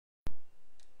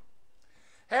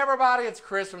Hey everybody, it's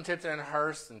Chris from Tipton and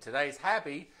Hurst, and today's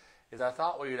happy is I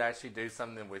thought we would actually do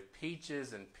something with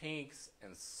peaches and pinks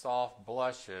and soft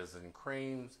blushes and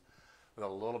creams with a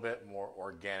little bit more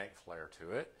organic flair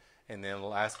to it. And then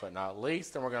last but not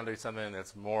least, then we're going to do something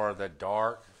that's more of the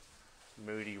dark,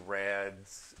 moody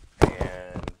reds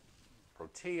and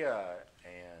protea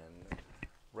and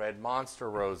red monster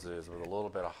roses with a little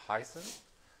bit of hyacinth.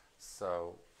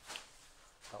 So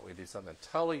I thought we'd do something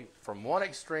totally from one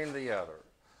extreme to the other.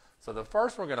 So the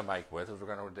first we're going to make with is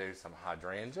we're going to do some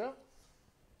hydrangea.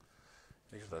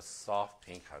 These are the soft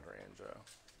pink hydrangea.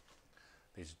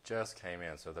 These just came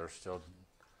in, so they're still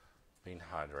being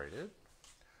hydrated.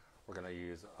 We're going to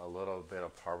use a little bit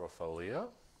of parvifolia.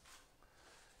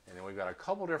 And then we've got a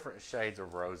couple different shades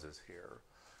of roses here.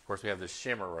 Of course, we have the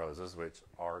shimmer roses, which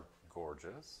are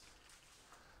gorgeous.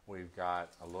 We've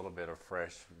got a little bit of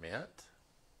fresh mint.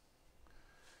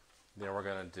 Then we're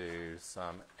going to do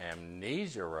some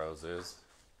amnesia roses,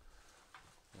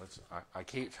 which I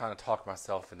keep trying to talk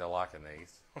myself into liking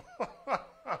these.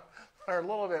 They're a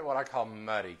little bit what I call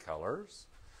muddy colors.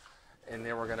 And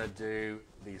then we're going to do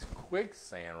these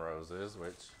quicksand roses,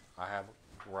 which I have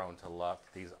grown to love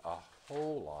these a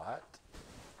whole lot.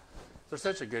 They're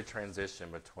such a good transition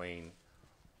between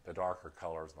the darker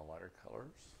colors and the lighter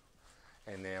colors.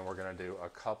 And then we're going to do a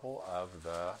couple of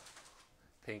the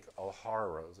pink O'Hara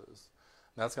roses.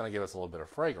 That's going to give us a little bit of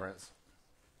fragrance.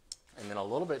 And then a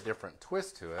little bit different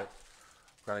twist to it.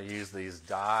 We're going to use these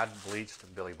dyed bleached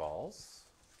billy balls.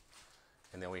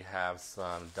 And then we have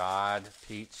some dyed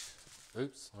peach.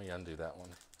 Oops, let me undo that one.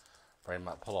 Probably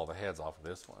might pull all the heads off of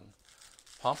this one.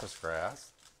 Pampas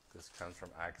grass. This comes from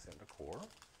Accent Decor.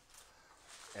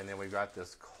 And then we've got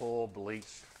this cool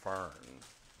bleached fern.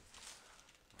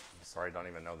 I'm sorry, I don't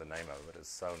even know the name of it. It's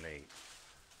so neat.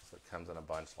 So it comes in a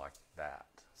bunch like that.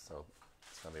 So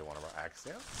it's going to be one of our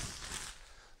accents.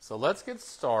 So let's get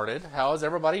started. How is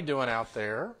everybody doing out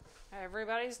there?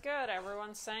 Everybody's good.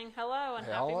 Everyone's saying hello and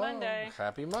Hello. happy Monday.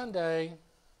 Happy Monday.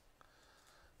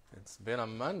 It's been a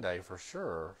Monday for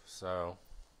sure. So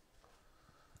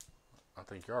I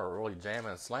think you're really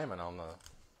jamming and slamming on the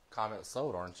comment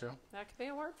sold, aren't you? That could be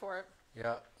a word for it.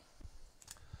 Yeah.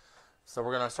 So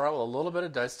we're going to start with a little bit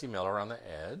of Dusty Miller on the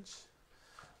edge.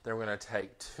 Then we're going to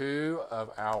take two of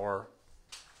our,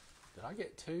 did I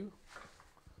get two?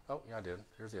 Oh, yeah, I did.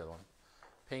 Here's the other one.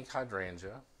 Pink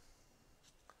hydrangea.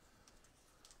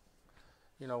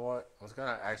 You know what? I was going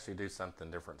to actually do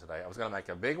something different today. I was going to make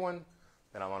a big one,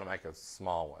 then I want to make a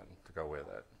small one to go with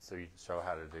it. So you can show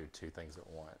how to do two things at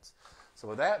once. So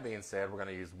with that being said, we're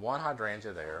going to use one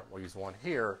hydrangea there. We'll use one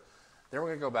here. Then we're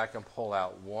going to go back and pull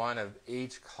out one of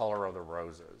each color of the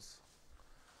roses.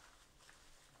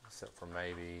 Except for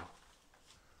maybe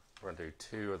we're going to do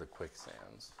two of the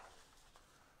quicksands.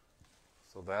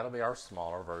 So that'll be our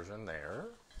smaller version there.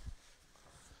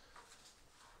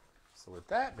 So with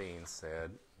that being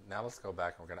said, now let's go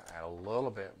back and we're going to add a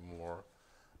little bit more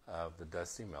of the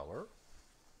Dusty Miller.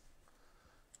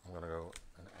 I'm going to go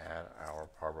and add our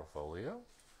parvifolia.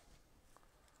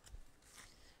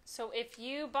 So if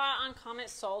you bought on Comment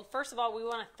Sold, first of all, we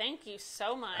want to thank you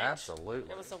so much.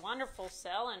 Absolutely. It was a wonderful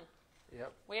sale, and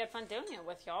yep, we had fun doing it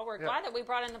with y'all. We're glad that we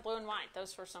brought in the blue and white.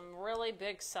 Those were some really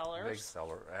big sellers. Big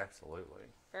seller, absolutely.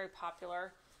 Very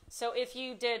popular. So if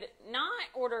you did not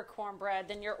order cornbread,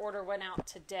 then your order went out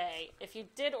today. If you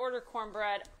did order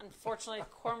cornbread, unfortunately,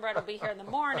 cornbread will be here in the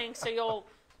morning, so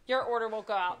your order will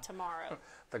go out tomorrow.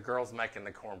 The girl's making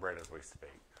the cornbread as we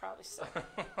speak. Probably so.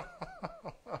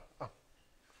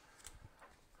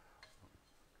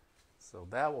 So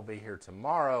that will be here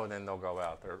tomorrow, and then they'll go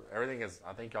out there. Everything is,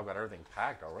 I think y'all got everything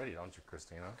packed already, don't you,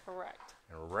 Christina? Correct.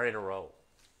 And we're ready to roll.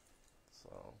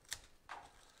 So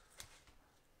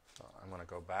I'm going to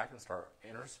go back and start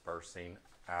interspersing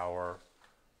our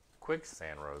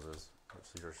quicksand roses, which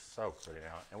these are so pretty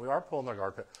now. And we are pulling the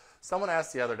guard petal. Someone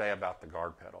asked the other day about the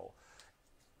guard petal.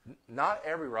 Not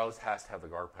every rose has to have the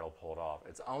guard petal pulled off.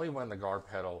 It's only when the guard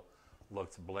petal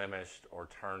looks blemished or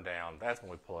turned down, that's when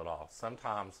we pull it off.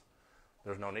 Sometimes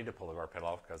there's no need to pull the guard petal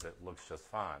off because it looks just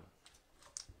fine.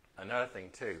 Another thing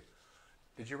too,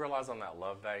 did you realize on that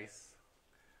love vase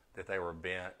that they were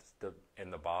bent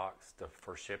in the box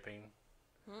for shipping?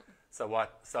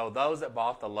 So those that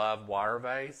bought the love wire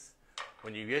vase,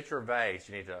 when you get your vase,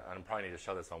 you need to, I probably need to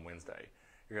show this on Wednesday,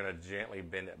 you're going to gently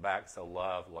bend it back so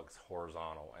love looks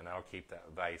horizontal, and that'll keep that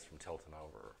vase from tilting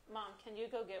over. Mom, can you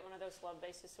go get one of those love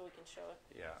bases so we can show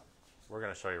it? Yeah, we're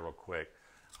going to show you real quick.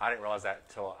 I didn't realize that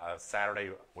until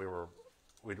Saturday. We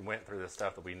went through the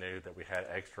stuff that we knew that we had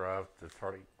extra of to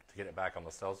get it back on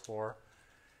the sales floor.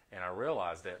 And I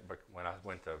realized it when I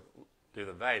went to do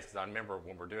the vase, because I remember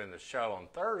when we're doing the show on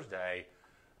Thursday,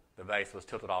 the vase was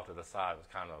tilted off to the side. It was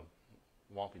kind of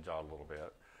wonky jawed a little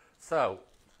bit. So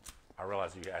I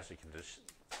realized you actually can just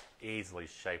easily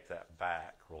shape that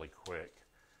back really quick,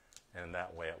 and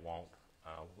that way it won't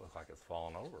look like it's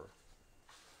falling over,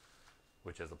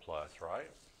 which is a plus, right?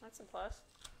 That's a plus.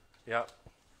 Yep.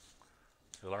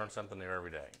 You learn something new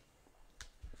every day.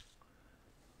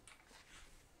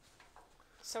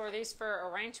 So are these for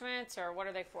arrangements, or what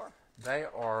are they for? They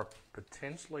are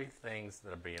potentially things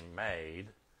that are being made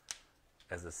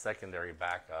as a secondary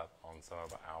backup on some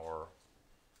of our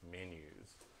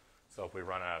menus. So if we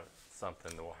run out of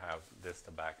something, we'll have this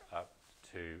to back up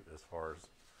to, as far as,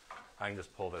 I can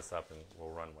just pull this up and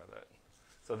we'll run with it.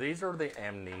 So these are the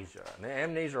amnesia. And the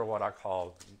amnesia are what I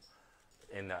call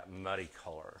in that muddy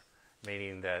color,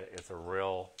 meaning that it's a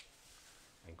real,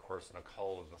 and of course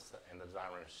Nicole in the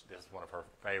design room, this is one of her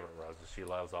favorite roses. She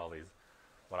loves all these,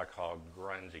 what I call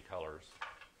grungy colors.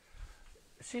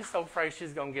 She's so afraid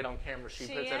she's going to get on camera. She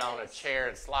puts it on a chair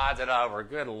and slides it over.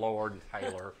 Good Lord,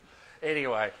 Taylor.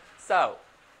 Anyway, so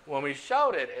when we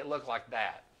showed it, it looked like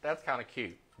that. That's kind of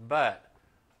cute. But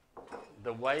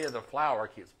the way of the flower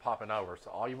keeps popping over.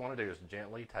 So all you want to do is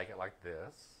gently take it like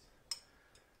this,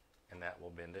 and that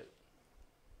will bend it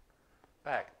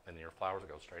back. And your flowers will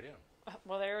go straight in.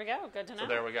 Well, there we go. Good to know. So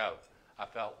there we go. I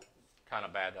felt kind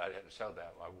of bad that I didn't show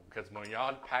that, because when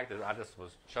y'all packed it, I just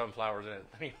was showing flowers in it,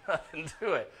 and nothing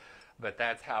to it. But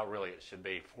that's how really it should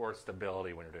be for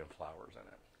stability when you're doing flowers in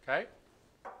it. Okay?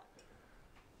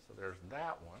 So there's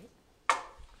that one.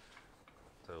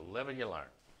 So live and you learn.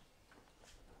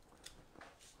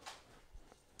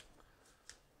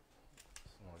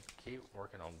 So I'm going to keep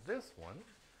working on this one.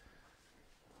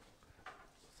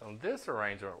 So in this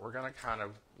arrangement, we're going to kind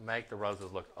of make the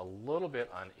roses look a little bit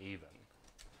uneven.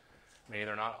 Meaning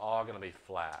they're not all going to be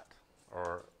flat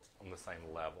or on the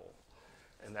same level.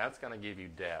 And that's going to give you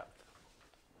depth.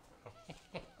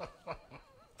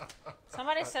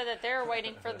 Somebody said that they're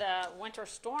waiting for the winter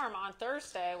storm on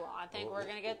Thursday. Well, I think we're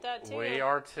going to get that too. We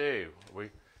are too.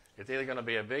 It's either going to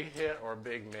be a big hit or a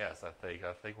big miss, I think.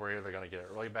 I think we're either going to get it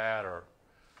really bad or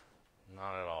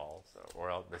not at all. So,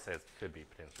 or they say it could be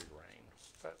potentially rain.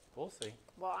 But we'll see.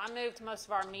 Well, I moved most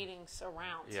of our meetings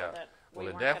around so that we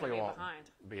weren't definitely going to be won't behind.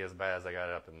 be as bad as they got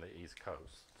it up in the East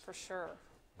Coast. For sure.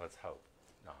 Let's hope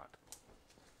not.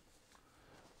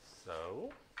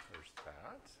 So, there's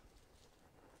that.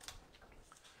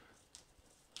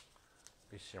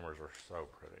 These shimmers are so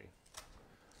pretty.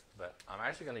 But I'm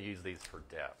actually going to use these for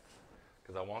depth,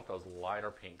 because I want those lighter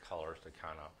pink colors to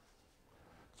kind of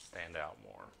stand out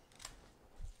more.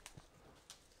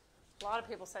 A lot of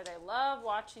people say they love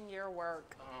watching your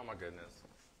work. Oh my goodness.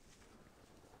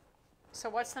 So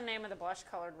what's the name of the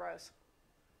blush-colored rose?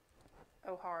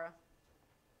 O'Hara.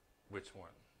 Which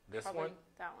one? This Probably one?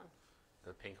 that one.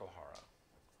 The pink O'Hara.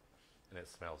 And it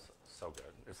smells so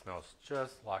good. It smells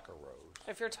just like a rose.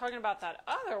 If you're talking about that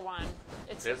other one,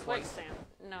 it's This one? quicksand.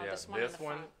 No, Yeah, this one in the this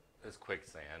one front. is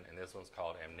quicksand, and this one's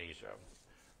called amnesia.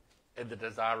 And the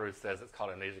design room says it's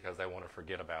called amnesia because they want to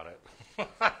forget about it.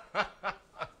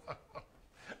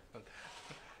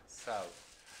 So,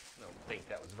 I don't think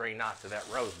that was very nice of that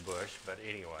rose bush, but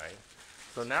anyway.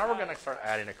 So now we're going to start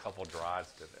adding a couple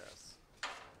drives to this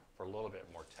for a little bit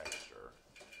more texture.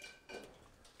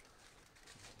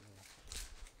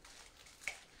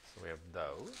 So we have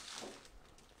those.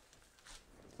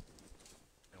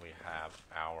 And we have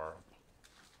our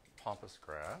pampas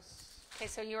grass. Okay,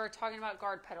 so you were talking about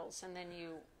guard petals, and then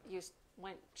you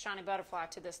went shiny butterfly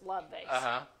to this love vase.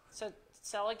 Uh-huh. So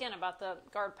tell again about the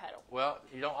guard petal. Well,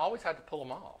 you don't always have to pull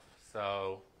them off.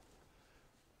 So,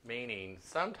 meaning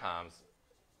sometimes,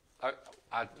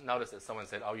 I noticed that someone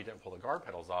said, oh, you didn't pull the guard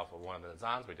petals off of one of the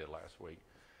designs we did last week.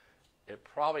 It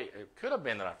could have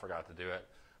been that I forgot to do it,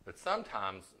 but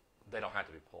sometimes they don't have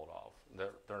to be pulled off.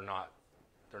 They're not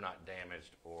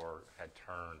damaged or had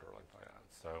turned or anything like that.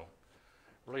 So,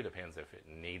 it really depends if it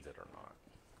needs it or not.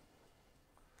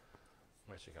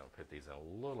 I'm actually going to put these in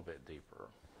a little bit deeper.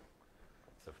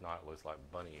 So if not, it looks like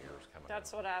bunny ears coming out.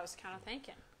 That's what I was kind of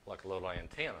thinking. Like little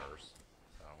antennas.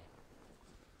 So.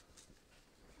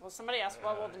 Well, somebody asked,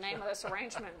 what will the name of this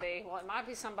arrangement be? Well, it might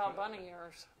be something about bunny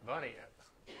ears. Bunny.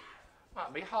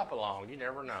 Might be hop along. You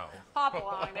never know. Hop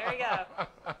along. There you go.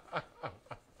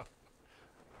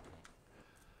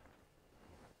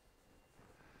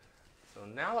 So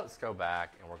now let's go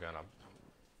back and we're going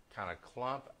to kind of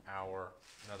clump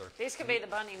another. These could be the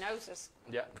bunny noses.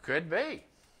 Yeah, could be.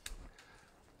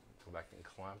 Go back and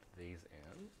clump these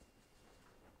in.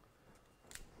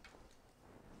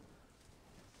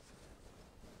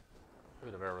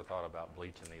 Who'd have ever thought about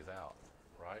bleaching these out,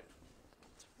 right?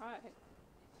 Right.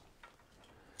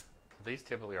 These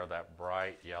typically are that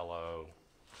bright yellow.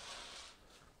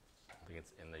 I think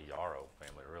it's in the yarrow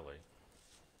family, really.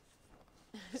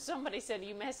 Somebody said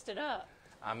you messed it up.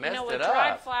 I messed with it up.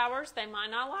 dried flowers, they might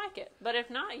not like it. But if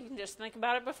not, you can just think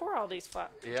about it before all these dried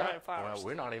flowers. Well,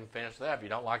 we're not even finished that. If you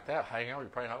don't like that, hang on. You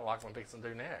probably not like what I'm fixing to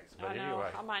do next. But I know. anyway.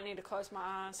 I might need to close my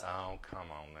eyes. Oh,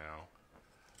 come on now.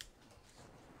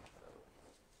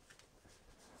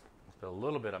 Put a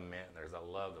little bit of mint in there because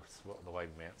I love the way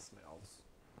mint smells.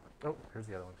 Oh, here's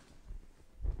the other one.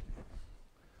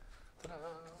 Ta-da.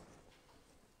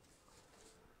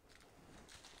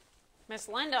 Miss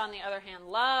Linda, on the other hand,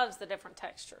 loves the different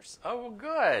textures. Oh, well,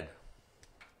 good.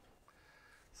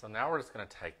 So now we're just going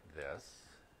to take this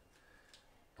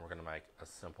and we're going to make a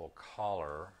simple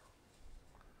collar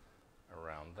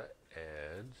around the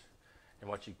edge. And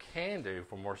what you can do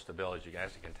for more stability is you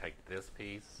actually can take this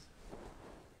piece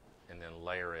and then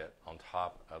layer it on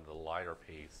top of the lighter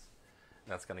piece.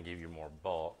 And that's going to give you more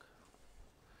bulk.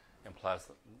 And plus,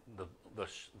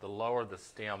 the lower the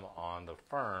stem on the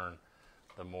fern,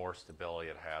 the more stability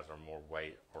it has, or more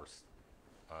weight, or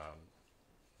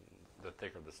the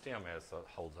thicker the stem is, so it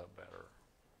holds up better.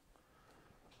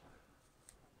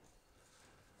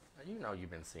 Now, you know you've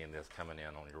been seeing this coming in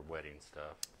on your wedding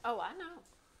stuff. Oh, I know.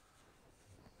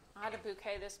 I had a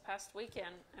bouquet this past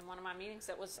weekend in one of my meetings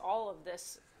that was all of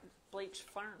this bleached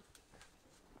fern.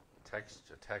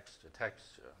 Texture, texture,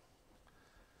 texture.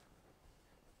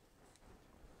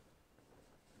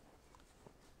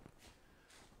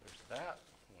 There's that.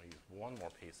 We'll use one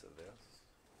more piece of this.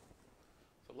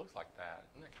 So it looks like that.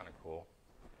 Isn't that kind of cool?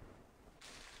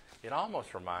 It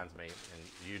almost reminds me,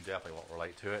 and you definitely won't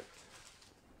relate to it,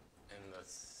 in the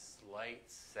late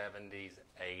 70s,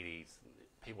 80s,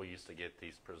 people used to get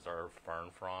these preserved fern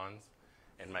fronds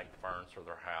and make ferns for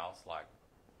their house, like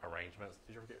arrangements.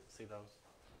 Did you ever see those?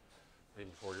 Even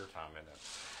before your time in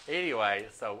it. Anyway,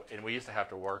 and we used to have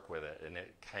to work with it, and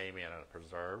it came in a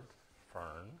preserved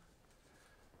fern.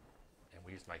 And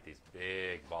we used to make these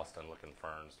big Boston-looking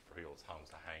ferns for people's homes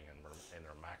to hang in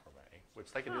their macrame,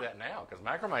 which they can do that now, because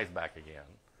macrame is back again.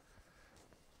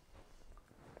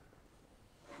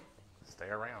 Stay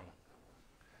around.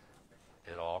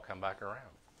 It'll all come back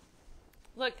around.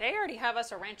 Look, they already have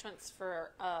us arrangements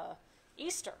for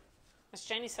Easter. Miss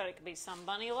Janie said it could be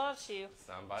Somebody Loves You.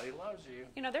 Somebody loves you.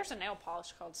 You know, there's a nail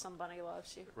polish called Somebody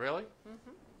Loves You. Really?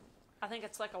 Mm-hmm. I think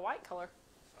it's like a white color.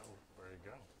 Oh, there you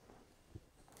go.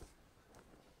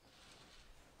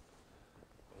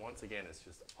 Once again, it's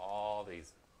just all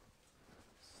these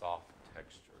soft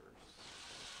textures.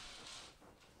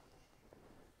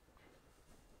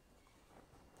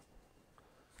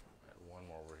 Add one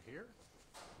more over here.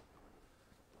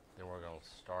 Then we're going to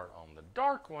start on the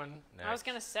dark one next. I was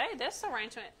going to say, this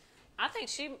arrangement, I think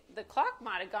the clock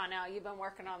might have gone out. You've been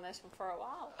working on this one for a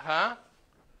while. Huh?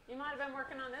 You might have been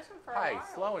working on this one for a Hey, while.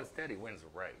 slow and steady wins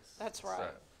the race. That's right. So,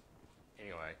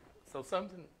 anyway, so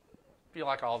something, feel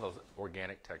like all those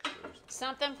organic textures.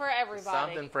 Something for everybody.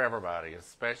 Something for everybody,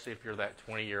 especially if you're that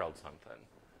 20-year-old something.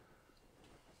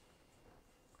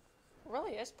 It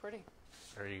really is pretty.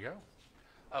 There you go.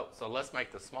 Oh, so let's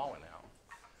make the small one now.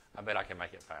 I bet I can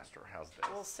make it faster. How's this?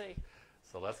 We'll see.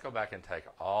 So let's go back and take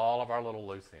all of our little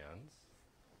loose ends.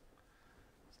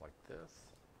 Just like this.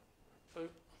 Boop.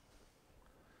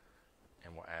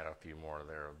 And we'll add a few more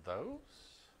there of those.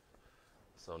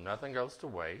 So nothing goes to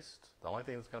waste. The only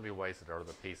thing that's going to be wasted are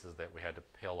the pieces that we had to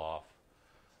peel off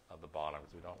of the bottom,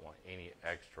 because we don't want any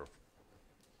extra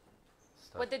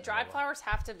stuff. Would the dried flowers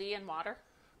have to be in water?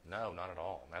 No, not at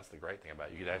all. And that's the great thing about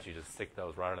it. You could actually just stick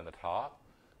those right in the top,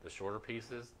 the shorter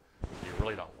pieces. You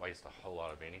really don't waste a whole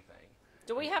lot of anything.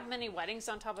 Do we have many weddings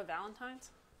on top of Valentine's?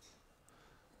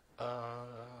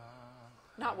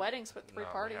 Not weddings, but three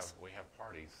parties. We have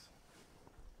parties.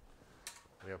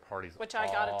 We have parties. Which I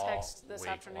got a text this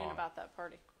afternoon about that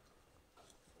party.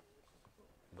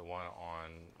 The one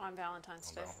on Valentine's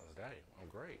Day. Valentine's Day. Oh,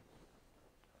 great.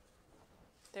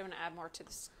 They want to add more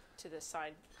to the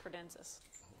side credenzas.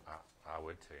 I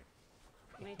would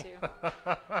too. Me too.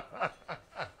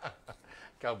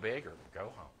 Go big or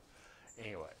go home.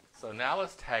 Anyway, so now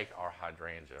let's take our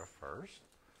hydrangea first.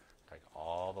 Take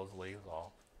all those leaves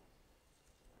off.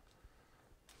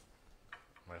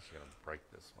 I'm actually going to break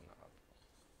this one up.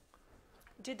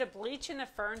 Did the bleach in the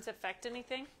ferns affect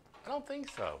anything? I don't think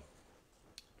so.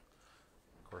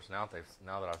 Of course, now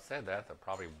that I've said that, they'll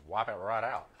probably wipe it right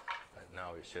out. But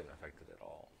no, it shouldn't affect it at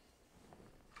all.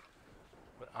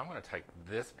 But I'm going to take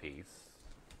this piece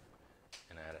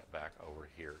and add it back over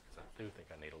here, because I do think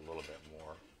I need a little bit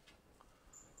more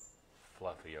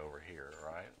fluffy over here,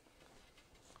 right?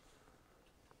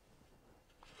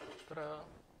 Ta-da.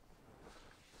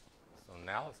 So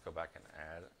now let's go back and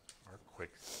add our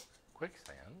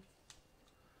quicksand.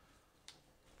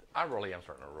 I really am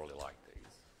starting to really like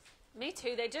these. Me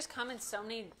too. They just come in so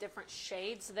many different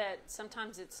shades that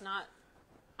sometimes it's not.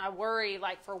 I worry,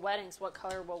 like for weddings, what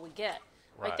color will we get?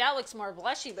 Right. Like that looks more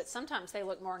blushy, but sometimes they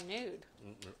look more nude.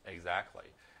 Exactly.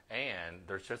 And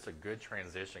there's just a good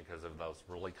transition because of those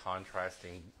really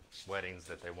contrasting weddings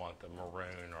that they want the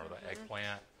maroon or the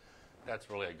eggplant.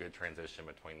 That's really a good transition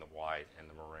between the white and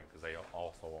the maroon because they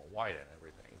also want white in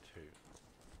everything too.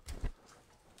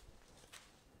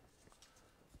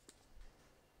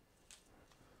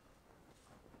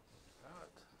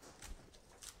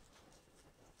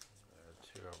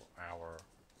 Two of our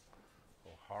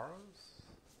O'Haras.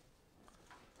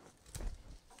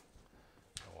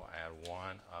 And we'll add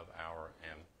one of our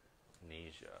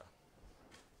amnesia.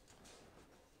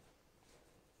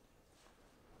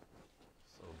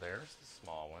 So there's the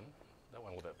small one. That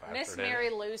went a little bit faster. Miss Mary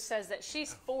Lou says that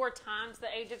she's 4 times the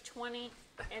age of 20,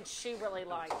 and she really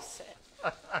likes it.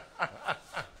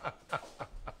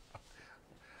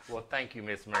 Well, thank you,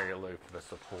 Miss Mary Lou, for the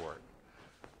support.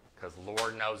 Because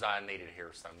Lord knows I need it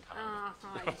here sometime.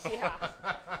 Yeah.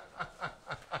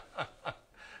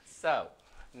 So,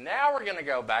 now we're going to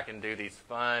go back and do these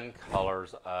fun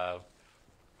colors of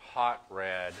hot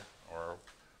red, or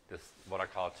this what I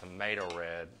call tomato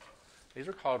red. These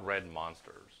are called red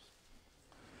monsters.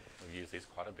 We've used these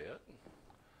quite a bit.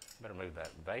 Better move that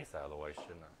vase out of the way,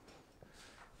 shouldn't I?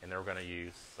 And then we're going to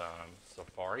use some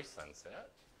Safari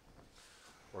Sunset.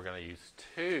 We're going to use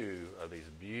 2 of these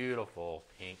beautiful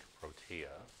pink Protea.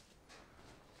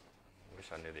 I wish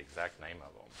I knew the exact name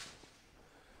of them.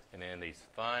 And then these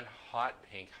fun hot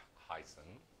pink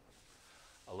Hyson.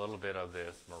 A little bit of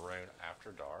this maroon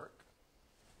After Dark.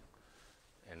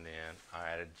 And then I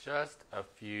added just a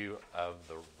few of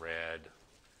the red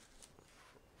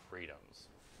Freedoms.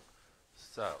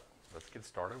 So, let's get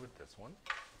started with this one.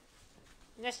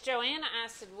 Miss Joanna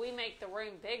asked, did we make the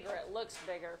room bigger? It looks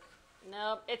bigger.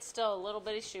 Nope, it's still a little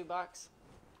bitty shoebox.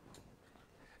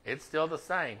 It's still the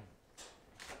same.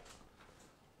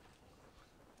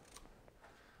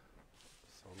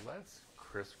 So let's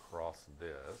crisscross this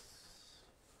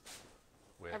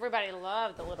with... Everybody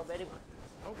loved the little bitty one.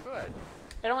 Oh, good.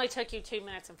 It only took you 2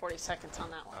 minutes and 40 seconds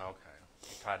on that one. Okay.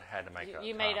 I had to make up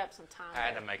You time. made up some time. I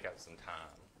had to make up some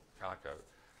time. Kind of like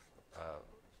a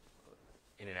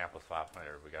Indianapolis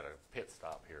 500. We got a pit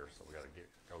stop here, so we got to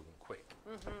go quick.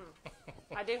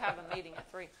 I do have a meeting at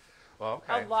 3. Well,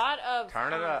 okay. A lot of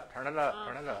turn it up, turn it up,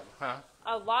 turn it up. Huh?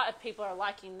 A lot of people are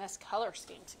liking this color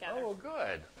scheme together. Oh,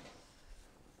 good.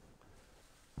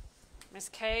 Miss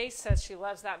Kay says she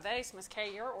loves that vase. Miss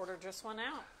Kay, your order just went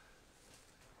out.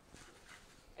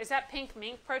 Is that pink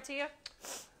mink Protea?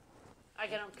 I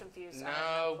get them confused.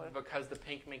 No, because the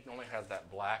pink mink normally has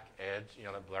that black edge, you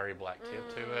know, that very black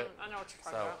tip to it. I know what you're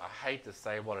talking So about. I hate to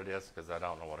say what it is because I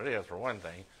don't know what it is, for one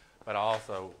thing. But I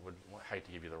also would hate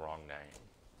to give you the wrong name.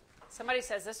 Somebody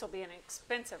says this will be an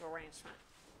expensive arrangement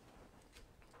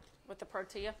with the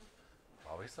Protea.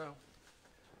 Probably so.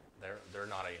 They're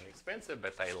not inexpensive,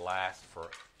 but they last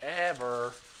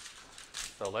forever.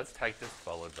 So let's take this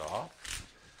foliage off.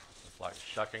 It's like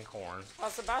shucking corn. I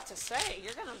was about to say,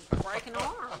 you're going to break an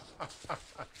arm.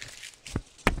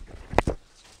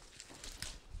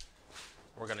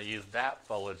 We're going to use that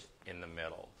foliage in the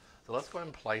middle. So let's go ahead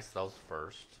and place those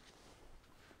first.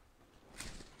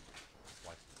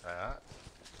 Like that.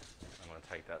 I'm going to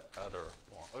take that other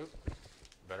one. Oop,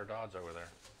 better dodge over there.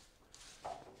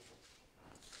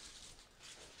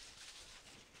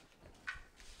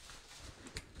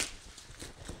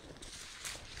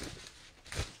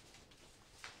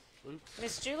 Oops.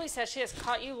 Miss Julie says she has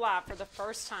caught you live for the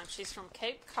first time. She's from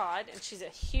Cape Cod, and she's a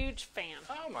huge fan.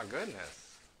 Oh, my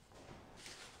goodness.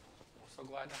 We're so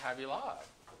glad to have you live.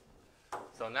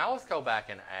 So now let's go back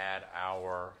and add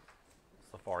our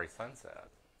Safari Sunset.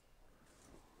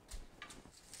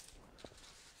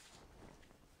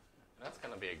 That's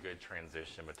going to be a good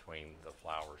transition between the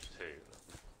flowers,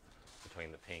 too,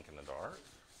 between the pink and the dark.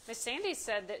 Miss Sandy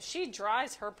said that she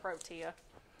dries her Protea.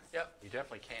 Yep, you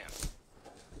definitely can.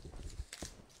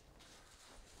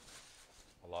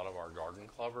 A lot of our garden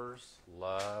clubbers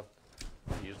love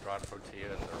to use dried Protea in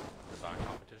their design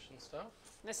competition stuff.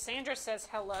 Miss Sandra says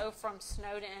hello from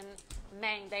Snowden,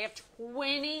 Maine. They have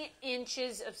 20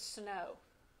 inches of snow.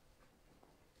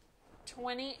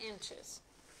 20 inches.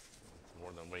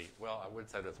 More than well, I would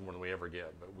say that's more than we ever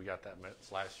get, but we got that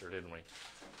last year, didn't we?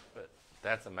 But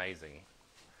that's amazing.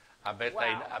 I bet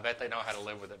they know how to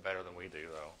live with it better than we do,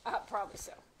 though. Probably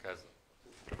so. Because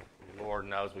Lord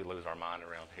knows we lose our mind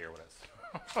around here when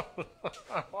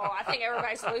Well, I think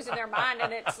everybody's losing their mind,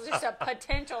 and it's just a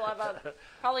potential of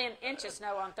probably an inch of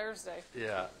snow on Thursday.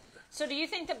 Yeah. So do you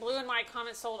think that blue and white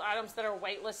comment sold items that are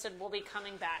waitlisted will be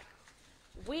coming back?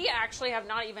 We actually have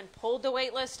not even pulled the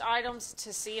waitlist items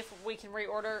to see if we can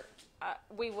reorder.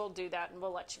 We will do that, and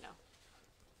we'll let you know.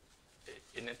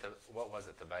 Isn't it what was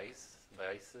it, the bases?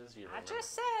 You I remember?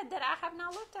 just said that I have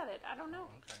not looked at it. I don't know.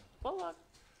 Okay. We'll look.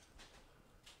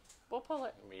 We'll pull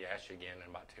it. Let me ask you again in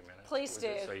about 2 minutes. Please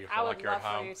do. So you feel I would like you're love at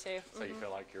home? for you to. So you feel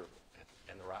like you're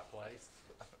in the right place?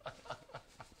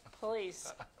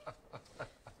 Please.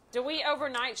 Do we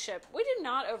overnight ship? We do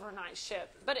not overnight ship,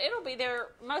 but it'll be there.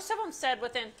 Most of them said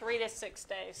within 3 to 6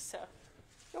 days, so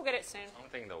you'll get it soon. I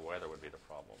don't think the weather would be the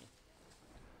problem.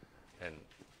 And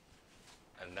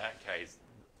in that case,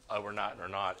 overnight or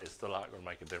not, it's still not going to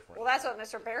make a difference. Well, that's what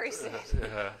Mr. Barry said.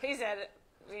 Yeah. He said,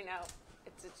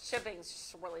 it's shipping's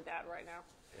just really bad right now.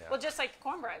 Yeah. Well, just like the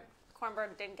cornbread.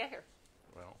 Cornbread didn't get here,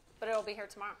 Well, but it'll be here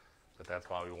tomorrow. but that's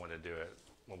why we wanted to do it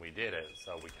when we did it,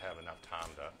 so we'd have enough time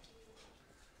to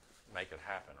make it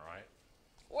happen, right?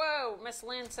 Whoa, Miss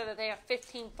Lynn said that they have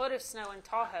 15 foot of snow in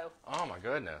Tahoe. Oh my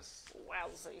goodness.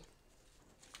 Wowzy.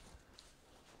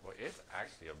 Well, it's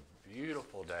actually a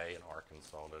beautiful day in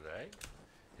Arkansas today.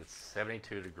 It's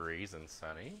 72 degrees and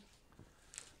sunny,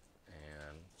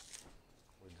 and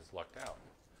we just lucked out.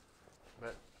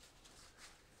 But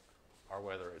our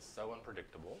weather is so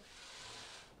unpredictable.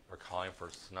 We're calling for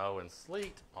snow and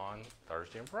sleet on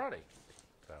Thursday and Friday.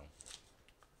 So,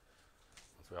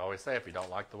 as we always say, if you don't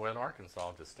like the weather in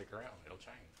Arkansas, just stick around. It'll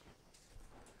change.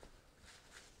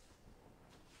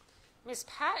 Miss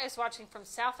Pat is watching from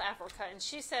South Africa, and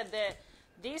she said that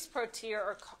these protea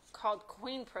are called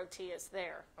queen proteas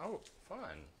there. Oh,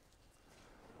 fun.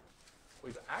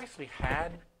 We've actually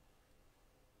had,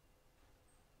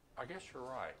 I guess you're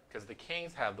right, because the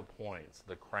kings have the points,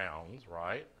 the crowns,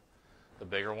 right? The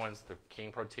bigger ones, the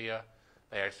king protea,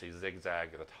 they actually zigzag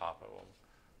at the top of them.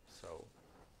 So,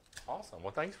 awesome.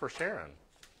 Well, thanks for sharing.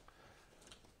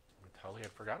 We totally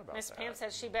had forgot about Miss that. Pam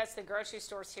says she bets the grocery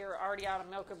stores here are already out of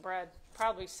milk and bread.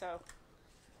 Probably so.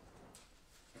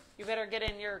 You better get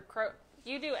in your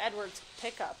you do Edwards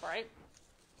pickup, right?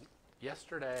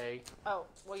 Yesterday. Oh,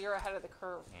 well, you're ahead of the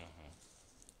curve.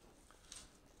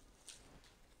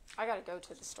 I got to go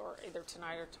to the store either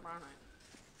tonight or tomorrow night.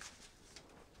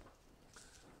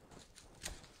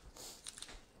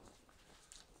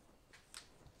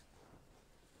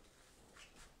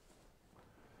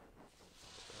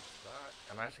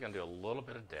 I'm actually going to do a little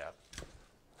bit of depth,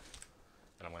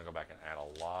 and I'm going to go back and add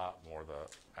a lot more of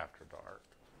the after dark,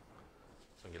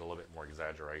 so I get a little bit more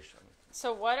exaggeration.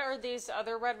 So what are these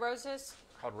other red roses?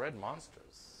 Called Red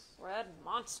Monsters. Red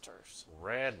Monsters.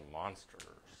 Red Monsters.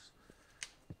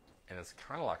 And it's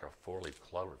kind of like a four-leaf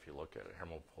clover if you look at it. Here, I'm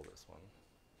going to pull this one.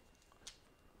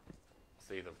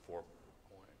 See the 4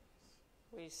 points?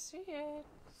 We see it.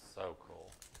 So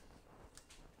cool.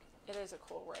 It is a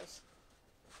cool rose.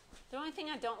 The only thing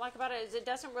I don't like about it is it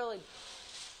doesn't really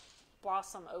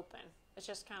blossom open. It's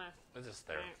just kind of... It's just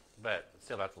there. But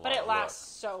still, that's a lot But it to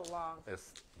lasts so long.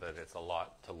 But it's a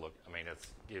lot to look. I mean, it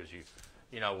gives you...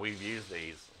 You know, we've used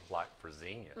these like for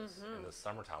zinnias. In the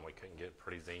summertime, we couldn't get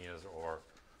pretty zinnias or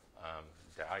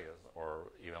dahlias,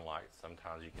 or even like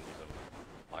sometimes you can use them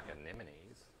like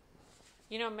anemones.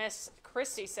 You know, Miss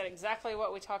Christie said exactly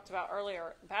what we talked about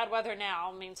earlier. Bad weather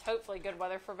now means hopefully good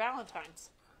weather for Valentine's.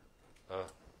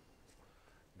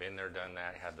 Been there, done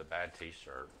that. Had the bad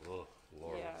T-shirt. Ugh,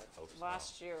 Lord, Yeah, hope so.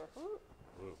 last year. Ooh.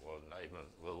 Ooh, well, not even.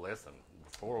 Well, listen.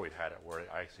 Before we'd had it, where it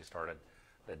actually started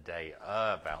the day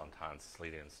of Valentine's,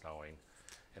 sleeting and snowing,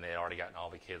 and they had already gotten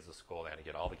all the kids to school. They had to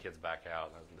get all the kids back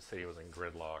out, and the city was in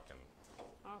gridlock. And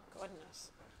Oh, goodness.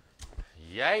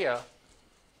 yeah.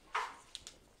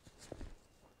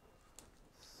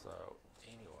 So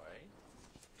anyway,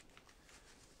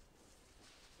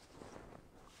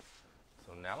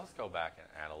 so now let's go back and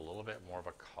add a little bit more of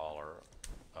a color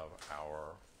of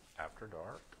our after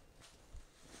dark.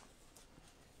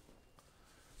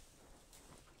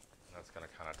 That's going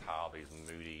to kind of tie all these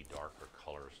moody, darker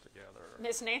colors together.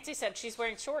 Miss Nancy said she's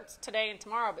wearing shorts today and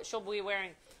tomorrow, but she'll be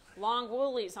wearing long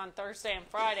woolies on Thursday and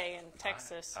Friday in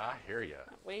Texas. I hear you.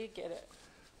 We get it.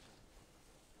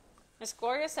 Miss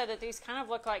Gloria said that these kind of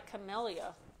look like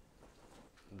camellia.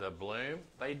 The bloom,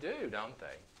 they do, don't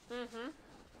they? Mm-hmm.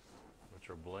 Which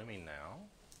are blooming now.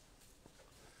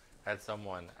 Had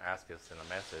someone ask us in a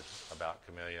message about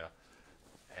camellia,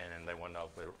 and they wanted to know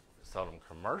if we sold them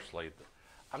commercially.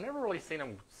 I've never really seen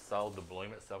them sold the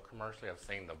bloom itself commercially. I've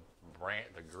seen the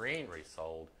green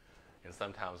resold, and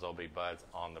sometimes there'll be buds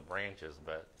on the branches.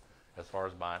 But as far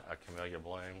as buying a camellia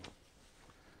bloom,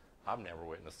 I've never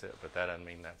witnessed it, but that doesn't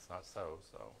mean that's not so.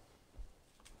 So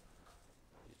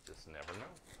you just never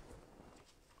know.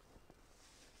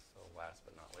 So last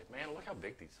but not least, man, look how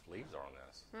big these leaves are on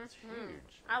this. It's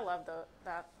huge. I love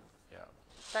that. Yeah.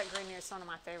 That greenery is one of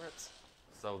my favorites.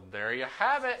 So there you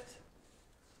have it.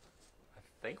 I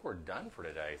think we're done for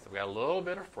today. So we got a little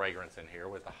bit of fragrance in here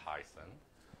with the hyacinth.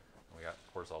 We got,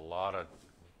 of course, a lot of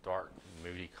dark,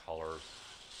 moody colors.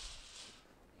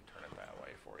 Turn it that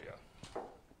way for you.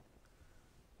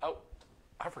 Oh,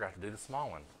 I forgot to do the small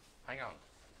one. Hang on.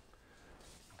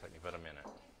 It'll take me about a minute.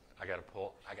 I gotta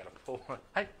pull.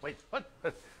 Hey, wait, what?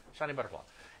 Shiny butterfly.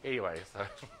 Anyway,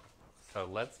 so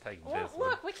let's take this one.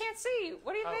 Look, we can't see.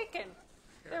 What are you thinking?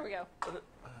 Here. There we go.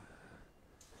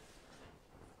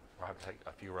 I'll have to take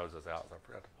a few roses out, so I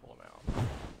forgot to pull them out.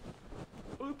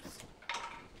 Oops.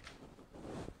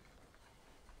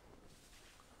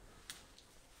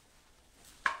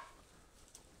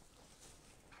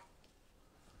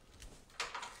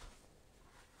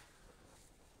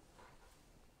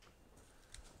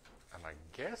 And I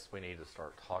guess we need to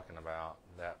start talking about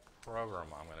that program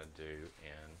I'm going to do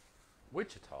in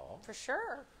Wichita. For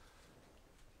sure.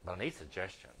 But I need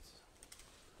suggestions.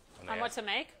 On what to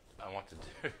make? I want to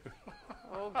do.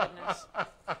 Oh, goodness.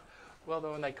 Well,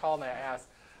 then when they called and they asked,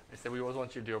 they said, we always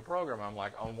want you to do a program. I'm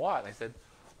like, on what? And they said,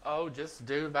 oh, just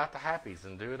do about the happies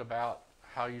and do it about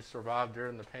how you survived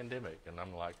during the pandemic. And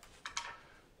I'm like,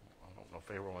 I don't know if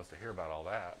everyone wants to hear about all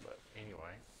that, but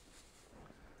anyway.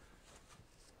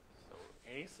 So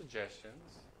any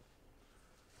suggestions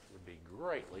would be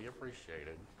greatly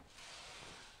appreciated,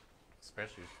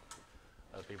 especially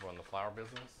other people in the flower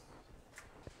business.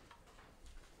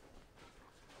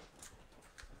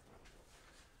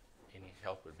 Any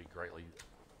help would be greatly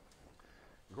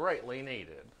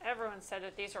needed. Everyone said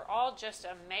that these are all just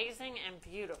amazing and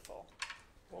beautiful.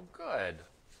 Well, good.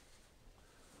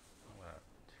 I'm going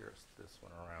to terrace this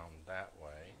one around that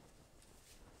way.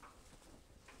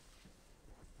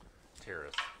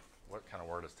 Terrace. What kind of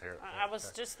word is terrace? I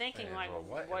was just thinking, like, Well,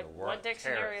 what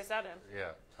dictionary terrace. is that in?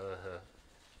 Yeah.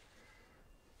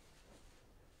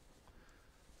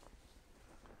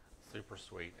 Super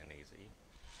sweet and easy.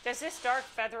 Does this dark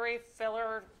feathery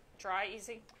filler dry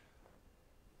easy?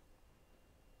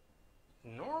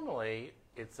 Normally,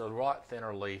 it's a lot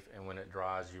thinner leaf, and when it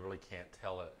dries, you really can't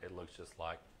tell it. It looks just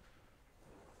like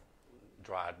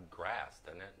dried grass,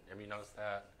 doesn't it? Have you noticed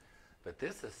that? But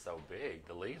this is so big.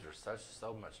 The leaves are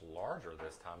so much larger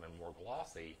this time and more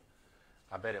glossy.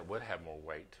 I bet it would have more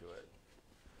weight to it.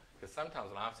 Because sometimes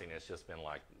when I've seen it, it's just been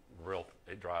like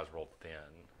it dries real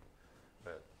thin.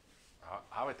 But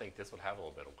I would think this would have a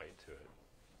little bit of weight to it,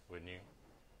 wouldn't you?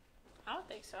 I don't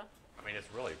think so. I mean,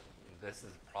 this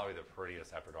is probably the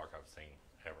prettiest after dark I've seen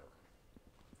ever.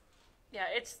 Yeah,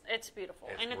 it's beautiful.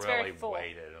 And it's really very full.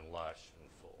 weighted and lush and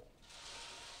full.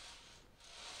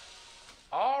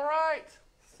 All right.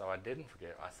 So I didn't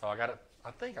forget. I got it.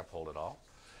 I think I pulled it off.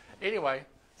 Anyway,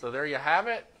 so there you have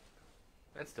it.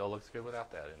 It still looks good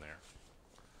without that in there.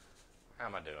 How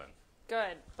am I doing?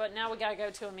 Good. But now we got to go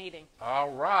to a meeting.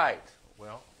 All right.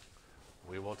 Well,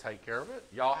 we will take care of it.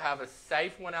 Y'all have a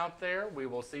safe one out there. We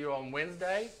will see you on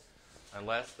Wednesday,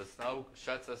 unless the snow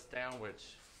shuts us down,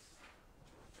 which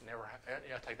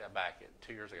I take that back.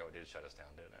 2 years ago, it did shut us down,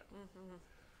 didn't it? Mm-hmm.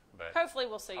 But hopefully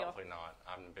we'll see you. Hopefully not.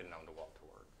 I've been known to walk to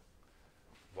work.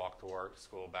 Walk to work,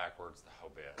 school backwards, the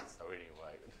whole bit. So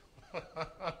anyway,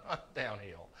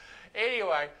 downhill.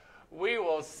 Anyway, we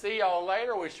will see y'all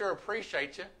later. We sure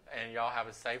appreciate you. And y'all have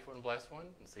a safe one, blessed one.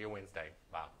 And see you Wednesday.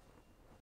 Bye.